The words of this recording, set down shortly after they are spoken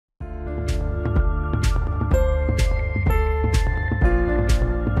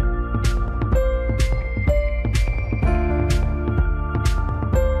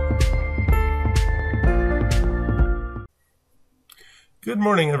Good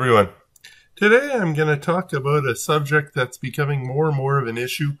morning, everyone. Today I'm going to talk about a subject that's becoming more and more of an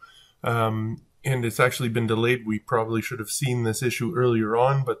issue, and it's actually been delayed. We probably should have seen this issue earlier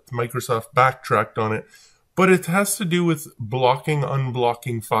on, but Microsoft backtracked on it. But it has to do with blocking,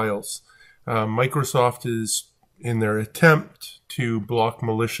 unblocking files. Microsoft is, in their attempt to block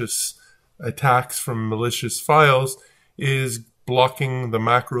malicious attacks from malicious files, is blocking the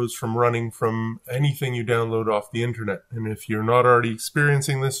macros from running from anything you download off the internet. And if you're not already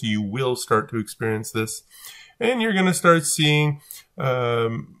experiencing this, you will start to experience this. And you're going to start seeing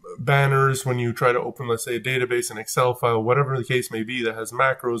banners when you try to open, let's say, a database, an Excel file, whatever the case may be that has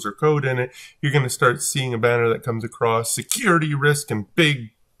macros or code in it. You're going to start seeing a banner that comes across security risk and big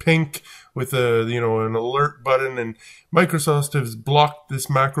pink with a an alert button, and Microsoft has blocked this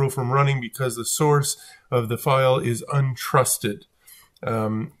macro from running because the source of the file is untrusted.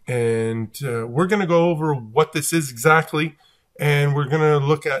 We're going to go over what this is exactly, and we're going to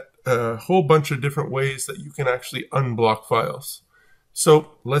look at a whole bunch of different ways that you can actually unblock files.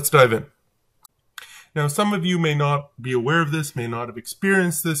 So let's dive in. Now, some of you may not be aware of this, may not have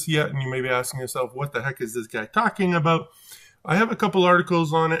experienced this yet, and you may be asking yourself, what the heck is this guy talking about? I have a couple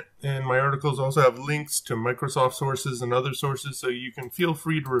articles on it, and my articles also have links to Microsoft sources and other sources, so you can feel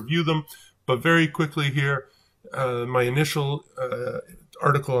free to review them. But very quickly here, my initial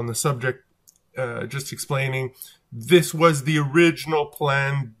article on the subject, just explaining this was the original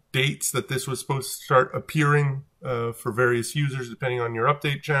planned dates that this was supposed to start appearing for various users, depending on your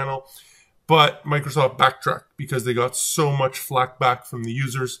update channel. But Microsoft backtracked because they got so much flack back from the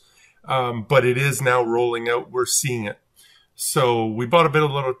users. But it is now rolling out. We're seeing it. So we bought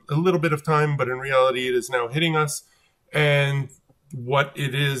a little bit of time, but in reality, it is now hitting us. And what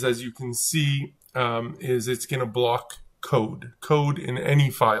it is, as you can see, is it's going to block code in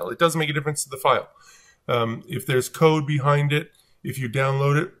any file. It doesn't make a difference to the file. If there's code behind it, if you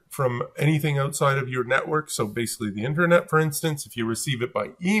download it from anything outside of your network, so basically the internet, for instance, if you receive it by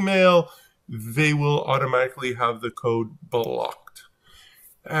email, they will automatically have the code blocked.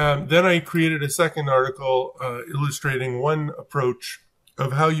 Then I created a second article illustrating one approach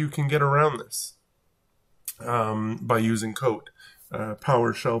of how you can get around this by using code.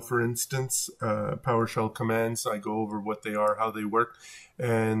 PowerShell, for instance, PowerShell commands. I go over what they are, how they work.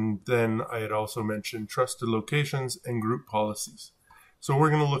 And then I had also mentioned trusted locations and group policies. So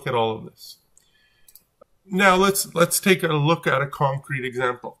we're going to look at all of this. Now let's take a look at a concrete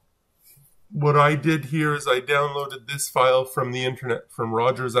example. What I did here is I downloaded this file from the internet, from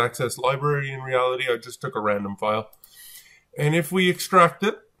Rogers Access Library. In reality, I just took a random file. And if we extract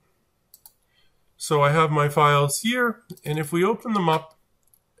it, so I have my files here, and if we open them up,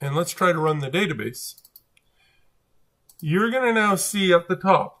 and let's try to run the database, you're going to now see at the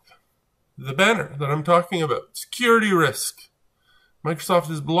top the banner that I'm talking about, security risk. Microsoft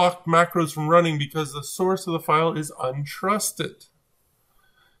has blocked macros from running because the source of the file is untrusted.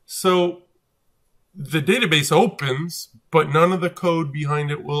 So the database opens, but none of the code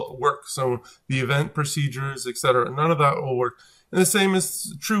behind it will work. So the event procedures, etc., none of that will work. And the same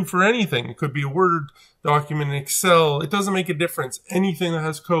is true for anything. It could be a Word document, in Excel. It doesn't make a difference. Anything that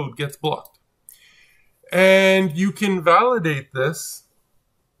has code gets blocked. And you can validate this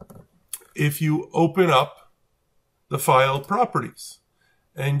if you open up the file properties.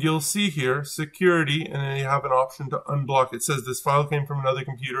 And you'll see here security, and then you have an option to unblock. It says this file came from another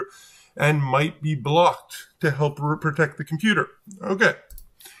computer and might be blocked to help protect the computer. Okay.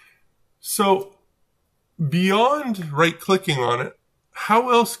 So beyond right-clicking on it,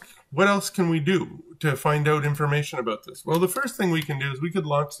 what else can we do to find out information about this? Well, the first thing we can do is we could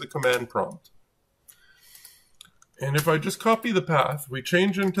launch the command prompt. And if I just copy the path, we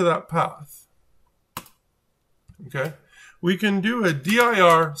change into that path, okay, we can do a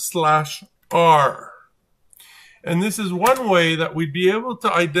dir/r. And this is one way that we'd be able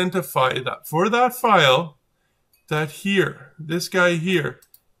to identify that for that file, that here, this guy here,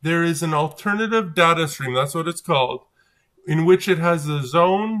 there is an alternative data stream, that's what it's called, in which it has a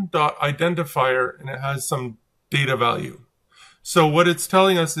zone.identifier and it has some data value. So what it's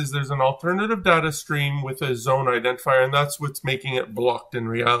telling us is there's an alternative data stream with a zone identifier, and that's what's making it blocked in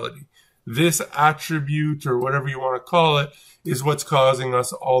reality. This attribute, or whatever you want to call it, is what's causing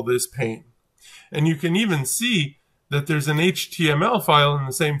us all this pain. And you can even see that there's an HTML file in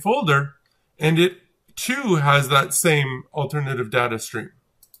the same folder, and it too has that same alternative data stream.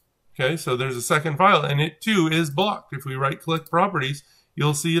 Okay, so there's a second file, and it too is blocked. If we right-click properties,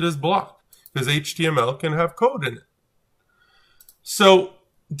 you'll see it is blocked, because HTML can have code in it. So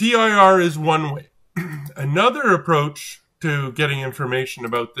dir is one way. Another approach to getting information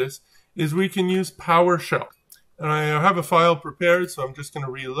about this is we can use PowerShell. And I have a file prepared, so I'm just going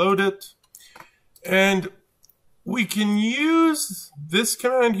to reload it. And we can use this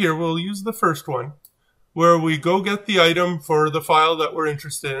command here. We'll use the first one, where we go get the item for the file that we're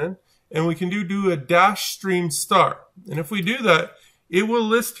interested in, and we can do a dash stream star. And if we do that, it will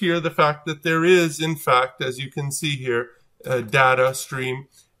list here the fact that there is, in fact, as you can see here, a data stream,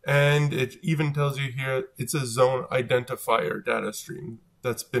 and it even tells you here it's a zone identifier data stream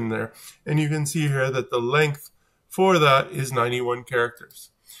that's been there. And you can see here that the length for that is 91 characters.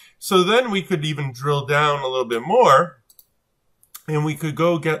 So then we could even drill down a little bit more, and we could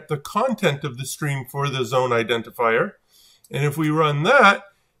go get the content of the stream for the zone identifier. And if we run that,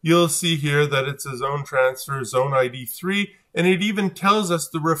 you'll see here that it's a zone transfer, zone ID 3, and it even tells us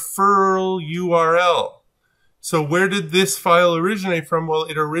the referral URL. So where did this file originate from? Well,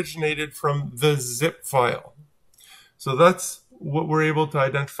 it originated from the zip file. So that's what we're able to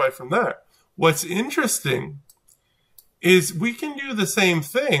identify from that. What's interesting is we can do the same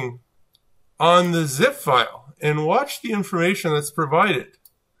thing on the zip file and watch the information that's provided.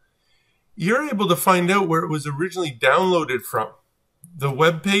 You're able to find out where it was originally downloaded from, the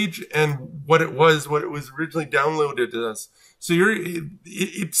web page, and what it was originally downloaded as. So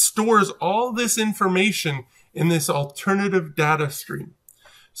it stores all this information in this alternative data stream.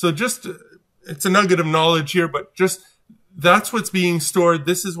 So just, it's a nugget of knowledge here, but just that's what's being stored.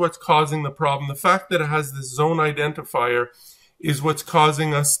 This is what's causing the problem. The fact that it has this zone identifier is what's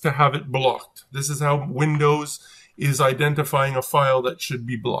causing us to have it blocked. This is how Windows is identifying a file that should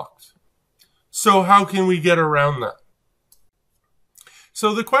be blocked. So how can we get around that?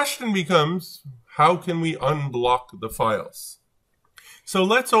 So the question becomes, how can we unblock the files? So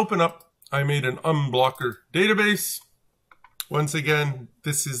let's open up, I made an unblocker database. Once again,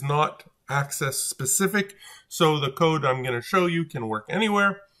 this is not access specific, so the code I'm going to show you can work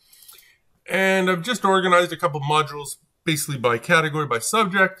anywhere. And I've just organized a couple modules basically by category, by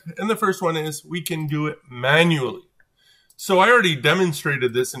subject. And the first one is we can do it manually. So I already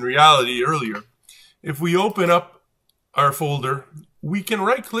demonstrated this in reality earlier. If we open up our folder, we can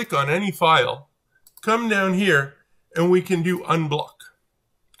right click on any file, come down here, and we can do unblock.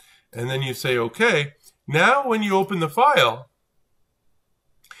 And then you say, okay, now when you open the file,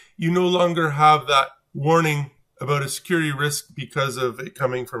 you no longer have that warning about a security risk because of it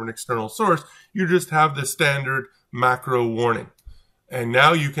coming from an external source. You just have the standard macro warning. And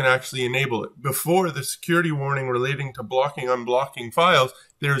now you can actually enable it. Before, the security warning relating to blocking, unblocking files,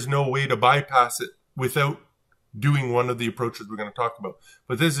 there's no way to bypass it without doing one of the approaches we're going to talk about.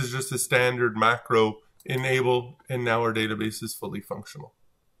 But this is just a standard macro enable, and now our database is fully functional.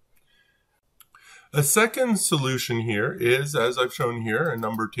 A second solution here is, as I've shown here in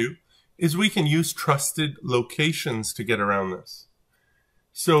number 2, is we can use trusted locations to get around this.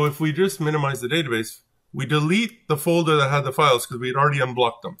 So if we just minimize the database, we delete the folder that had the files because we had already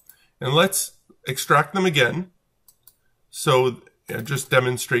unblocked them. And let's extract them again. So just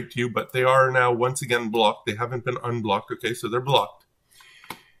demonstrate to you, but they are now once again blocked. They haven't been unblocked. Okay, so they're blocked.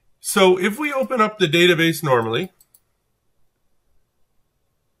 So if we open up the database normally,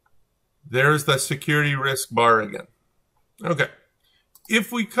 there's the security risk bar again. Okay.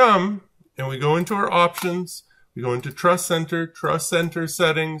 If we come and we go into our options, we go into Trust Center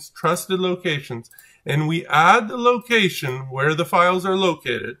settings, trusted locations, and we add the location where the files are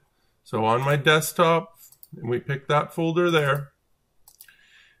located. So on my desktop, and we pick that folder there,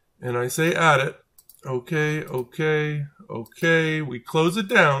 and I say add it. Okay, okay, okay. We close it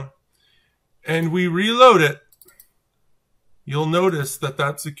down, and we reload it. You'll notice that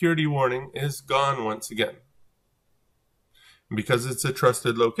that security warning is gone once again. And because it's a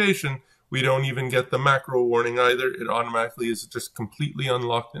trusted location, we don't even get the macro warning either. It automatically is just completely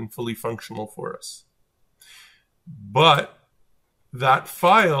unlocked and fully functional for us. But that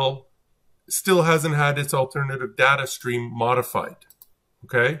file still hasn't had its alternative data stream modified.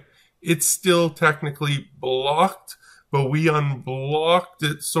 Okay? It's still technically blocked, but we unblocked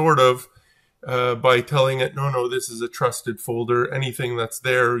it sort of by telling it, no, this is a trusted folder. Anything that's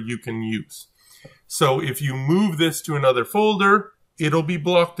there, you can use. So if you move this to another folder, it'll be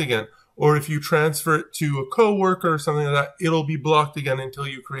blocked again. Or if you transfer it to a coworker or something like that, it'll be blocked again until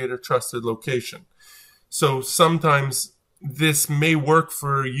you create a trusted location. So sometimes this may work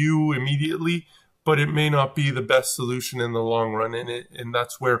for you immediately, but it may not be the best solution in the long run. And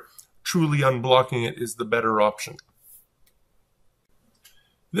that's where truly unblocking it is the better option.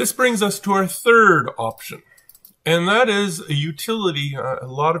 This brings us to our third option, and that is a utility. A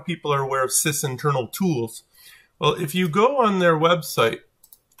lot of people are aware of SysInternal tools. Well, if you go on their website,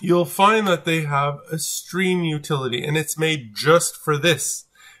 you'll find that they have a stream utility, and it's made just for this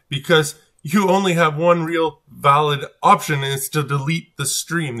because you only have one real valid option, and it's to delete the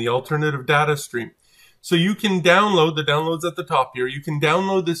stream, the alternative data stream. So you can download, the download's at the top here, you can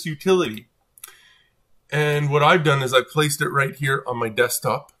download this utility. And what I've done is I placed it right here on my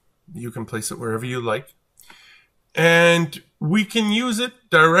desktop. You can place it wherever you like. And we can use it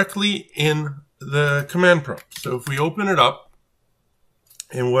directly in the command prompt. So if we open it up,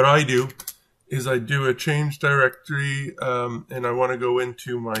 and what I do is I do a change directory, and I want to go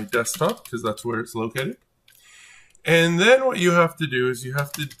into my desktop because that's where it's located. And then what you have to do is you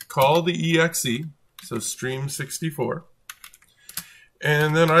have to call the exe, so stream64.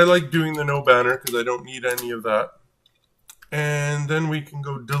 And then I like doing the no banner because I don't need any of that. And then we can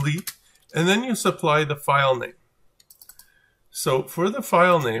go delete, and then you supply the file name. So for the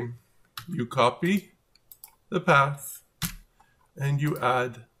file name, you copy the path and you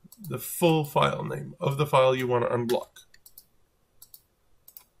add the full file name of the file you want to unblock.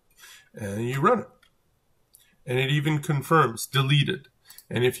 And you run it. And it even confirms deleted.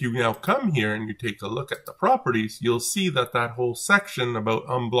 And if you now come here and you take a look at the properties, you'll see that that whole section about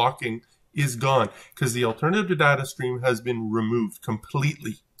unblocking is gone because the alternative data stream has been removed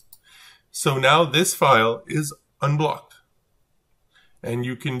completely. So now this file is unblocked. And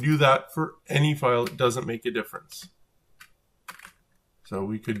you can do that for any file. It doesn't make a difference. So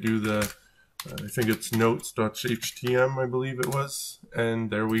we could do the, I think it's notes.htm, I believe it was.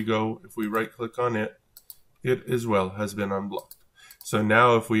 And there we go. If we right click on it, it as well has been unblocked. So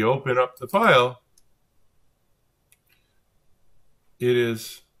now if we open up the file, it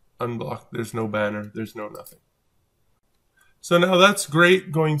is unblocked. There's no banner. There's no nothing. So now that's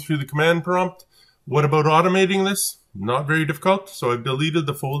great going through the command prompt. What about automating this? Not very difficult. So I've deleted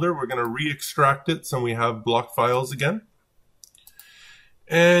the folder. We're going to re-extract it so we have blocked files again.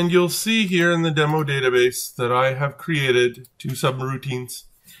 And you'll see here in the demo database that I have created two subroutines.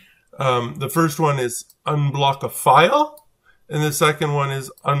 The first one is unblock a file, and the second one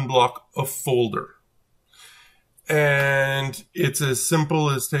is unblock a folder. And it's as simple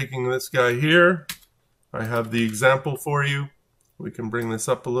as taking this guy here. I have the example for you. We can bring this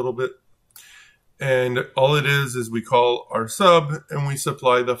up a little bit. And all it is we call our sub and we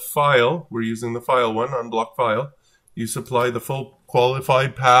supply the file. We're using the file one, unblock file. You supply the full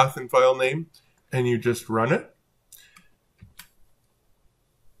qualified path and file name, and you just run it.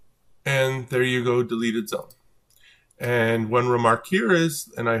 And there you go, deleted zone. And one remark here is,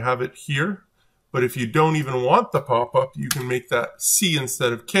 and I have it here, but if you don't even want the pop-up, you can make that C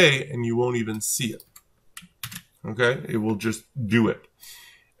instead of K, and you won't even see it. Okay, it will just do it.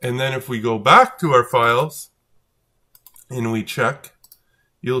 And then if we go back to our files and we check,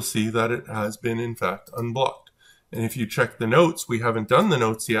 you'll see that it has been in fact unblocked. And if you check the notes, we haven't done the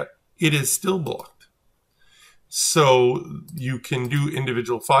notes yet, it is still blocked. So you can do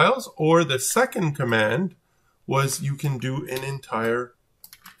individual files, or the second command was you can do an entire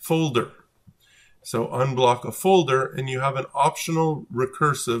folder. So unblock a folder, and you have an optional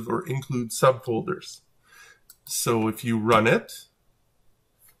recursive or include subfolders. So if you run it,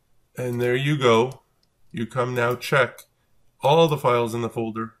 and there you go, you come now check, all the files in the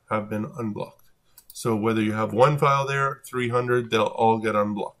folder have been unblocked. So whether you have one file there, 300, they'll all get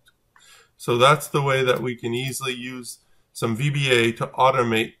unblocked. So that's the way that we can easily use some VBA to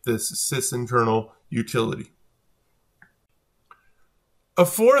automate this SysInternal utility. A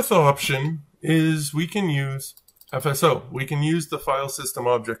fourth option is we can use FSO. We can use the file system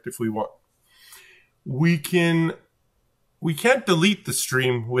object if we want. We can't delete the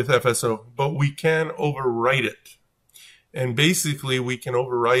stream with FSO, but we can overwrite it. And basically we can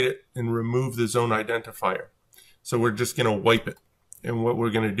overwrite it and remove the zone identifier. So we're just going to wipe it. And what we're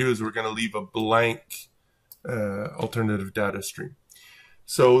going to do is we're going to leave a blank alternative data stream.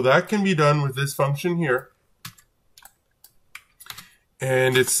 So that can be done with this function here.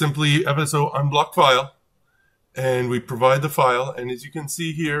 And it's simply FSO unblock file. And we provide the file. And as you can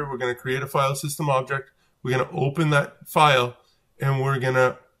see here, we're going to create a file system object. We're going to open that file, and we're going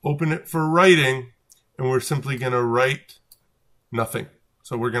to open it for writing, and we're simply going to write nothing.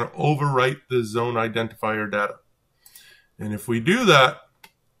 So we're going to overwrite the zone identifier data. And if we do that,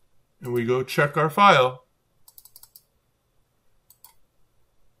 and we go check our file,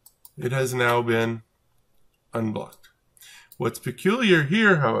 it has now been unblocked. What's peculiar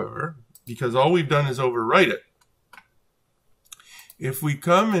here, however, because all we've done is overwrite it, if we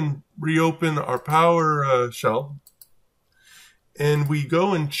come and reopen our PowerShell and we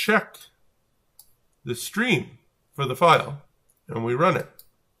go and check the stream for the file and we run it,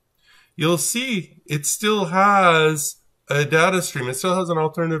 you'll see it still has a data stream. It still has an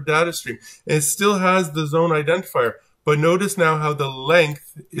alternative data stream. It still has the zone identifier, But notice now how the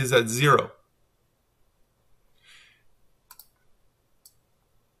length is at 0.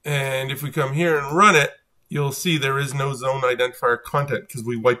 And if we come here and run it, you'll see there is no zone identifier content because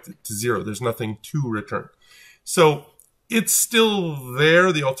we wiped it to 0. There's nothing to return. So it's still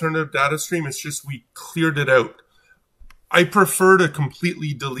there, the alternative data stream. It's just we cleared it out. I prefer to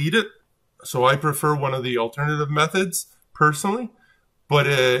completely delete it. So I prefer one of the alternative methods personally. But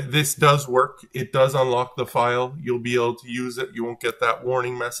this does work. It does unlock the file. You'll be able to use it. You won't get that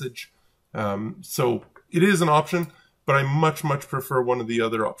warning message. So it is an option, but I much prefer one of the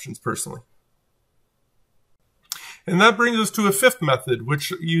other options personally. And that brings us to a fifth method,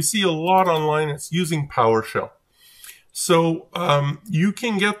 which you see a lot online. It's using PowerShell. So you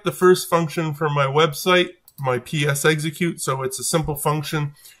can get the first function from my website, my PS execute. So it's a simple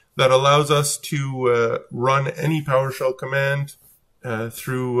function that allows us to run any PowerShell command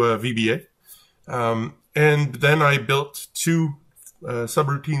through VBA. And then I built two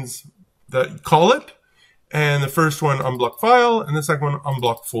subroutines that call it. And the first one, unblock file, and the second one,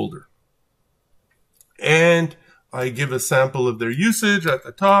 unblock folder. And I give a sample of their usage at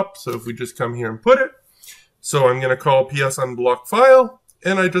the top. So if we just come here and put it. So I'm going to call PS unblock file,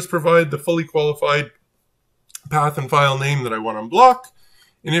 and I just provide the fully qualified path and file name that I want to unblock.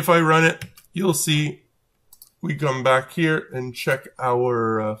 And if I run it, you'll see we come back here and check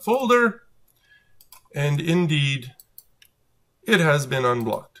our folder, and indeed, it has been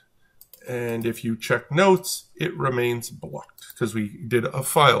unblocked. And if you check notes, it remains blocked because we did a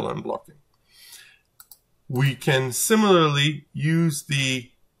file unblocking. We can similarly use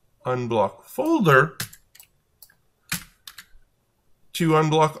the unblock folder to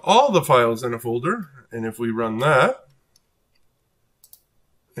unblock all the files in a folder. And if we run that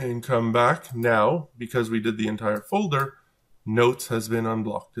and come back now, because we did the entire folder, notes has been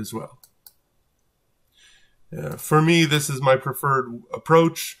unblocked as well. For me, this is my preferred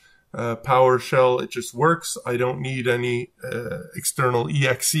approach. PowerShell, it just works. I don't need any external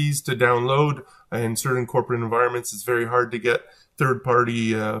EXEs to download. In certain corporate environments, it's very hard to get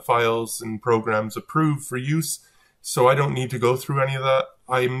third-party files and programs approved for use. So I don't need to go through any of that.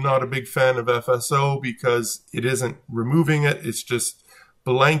 I'm not a big fan of FSO because it isn't removing it. It's just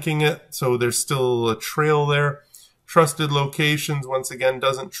blanking it. So there's still a trail there. Trusted locations, once again,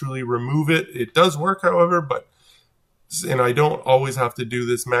 doesn't truly remove it. It does work, however, and I don't always have to do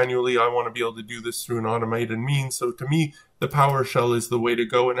this manually. I want to be able to do this through an automated means. So to me, the PowerShell is the way to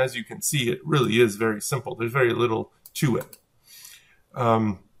go. And as you can see, it really is very simple. There's very little to it.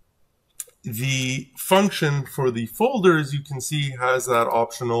 The function for the folders, you can see, has that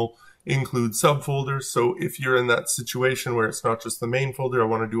optional include subfolders. So if you're in that situation where it's not just the main folder, I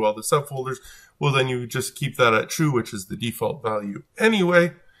want to do all the subfolders, well, then you just keep that at true, which is the default value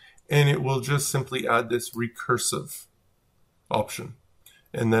anyway, and it will just simply add this recursive option.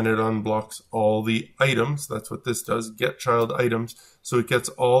 And then it unblocks all the items. That's what this does, get child items. So it gets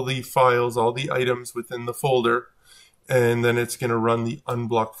all the files, all the items within the folder, and then it's going to run the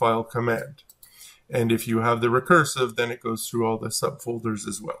unblock file command. And if you have the recursive, then it goes through all the subfolders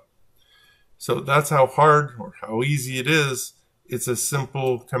as well. So that's how hard or how easy it is. It's a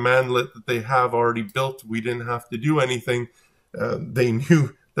simple commandlet that they have already built. We didn't have to do anything. They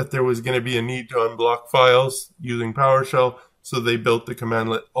knew that there was going to be a need to unblock files using PowerShell, so they built the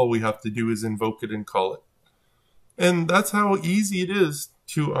commandlet. All we have to do is invoke it and call it. And that's how easy it is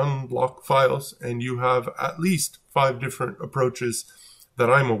to unblock files, and you have at least 5 different approaches that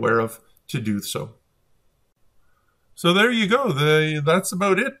I'm aware of to do so. So there you go. That's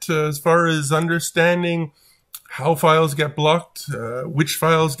about it as far as understanding how files get blocked, which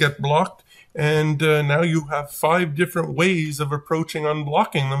files get blocked, and now you have 5 different ways of approaching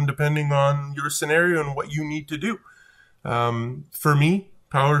unblocking them depending on your scenario and what you need to do. For me,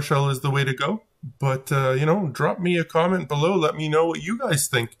 PowerShell is the way to go. But, drop me a comment below. Let me know what you guys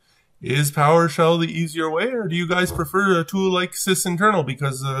think. Is PowerShell the easier way, or do you guys prefer a tool like SysInternal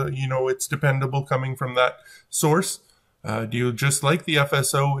because, it's dependable coming from that source? Do you just like the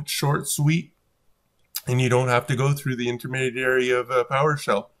FSO? It's short, sweet, and you don't have to go through the intermediary of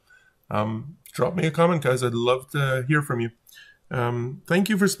PowerShell. Drop me a comment, guys. I'd love to hear from you. Thank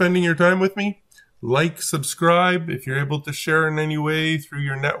you for spending your time with me. Like, subscribe. If you're able to share in any way through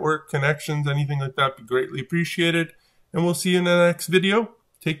your network connections, anything like that, be greatly appreciated. And we'll see you in the next video.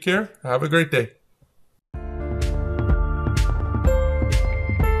 Take care. Have a great day.